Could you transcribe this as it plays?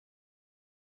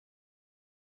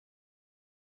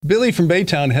Billy from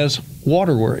Baytown has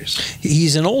water worries.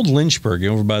 He's in Old Lynchburg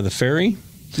over by the ferry.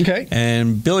 Okay.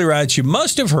 And Billy writes, you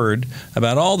must have heard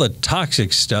about all the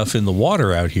toxic stuff in the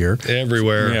water out here.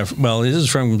 Everywhere. Yeah, well, it is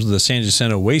from the San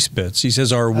Jacinto waste pits. He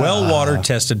says, our well water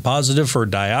tested positive for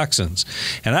dioxins.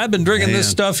 And I've been drinking this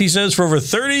stuff, he says, for over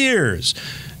 30 years.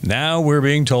 Now we're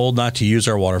being told not to use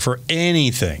our water for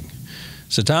anything.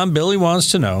 So, Tom, Billy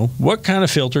wants to know, what kind of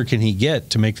filter can he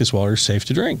get to make this water safe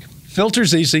to drink?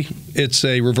 Filter's easy. It's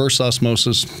a reverse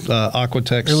osmosis,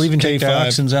 Aquatex. They'll even take K5.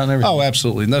 dioxins out and everything. Oh,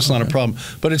 absolutely. And that's not a problem.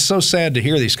 But it's so sad to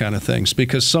hear these kind of things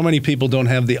because so many people don't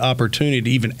have the opportunity to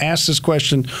even ask this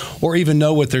question or even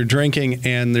know what they're drinking,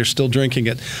 and they're still drinking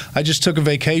it. I just took a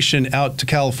vacation out to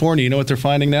California. You know what they're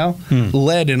finding now?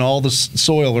 Lead in all the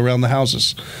soil around the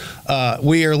houses.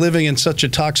 We are living in such a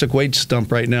toxic waste dump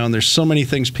right now, and there's so many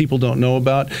things people don't know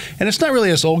about. And it's not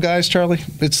really us old guys, Charlie.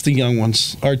 It's the young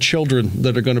ones, our children,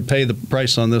 that are going to pay the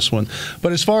price on this one.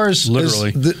 But as far as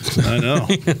literally, I know,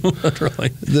 literally,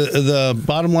 the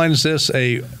bottom line is this: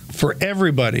 for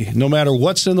everybody, no matter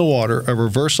what's in the water, a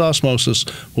reverse osmosis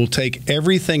will take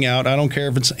everything out. I don't care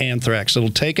if it's anthrax. It'll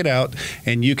take it out,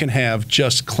 and you can have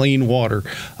just clean water.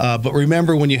 But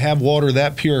remember, when you have water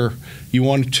that pure, you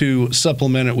want to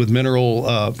supplement it with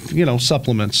mineral,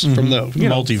 supplements from the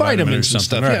vitamins and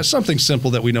stuff. Right. Yeah, something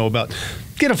simple that we know about.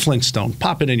 Get a Flintstone,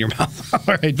 pop it in your mouth.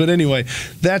 All right, but anyway,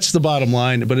 that's the bottom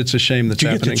line. But it's a shame that's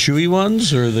happening. Do you get the chewy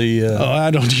ones or the? I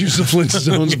don't use the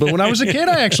Flintstones, but when I was a kid,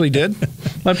 I actually did.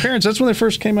 My parents, that's when they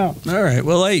first came out. All right.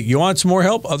 Well, hey, you want some more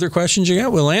help? Other questions you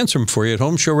got? We'll answer them for you at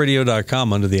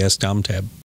HomeShowRadio.com under the Ask Tom tab.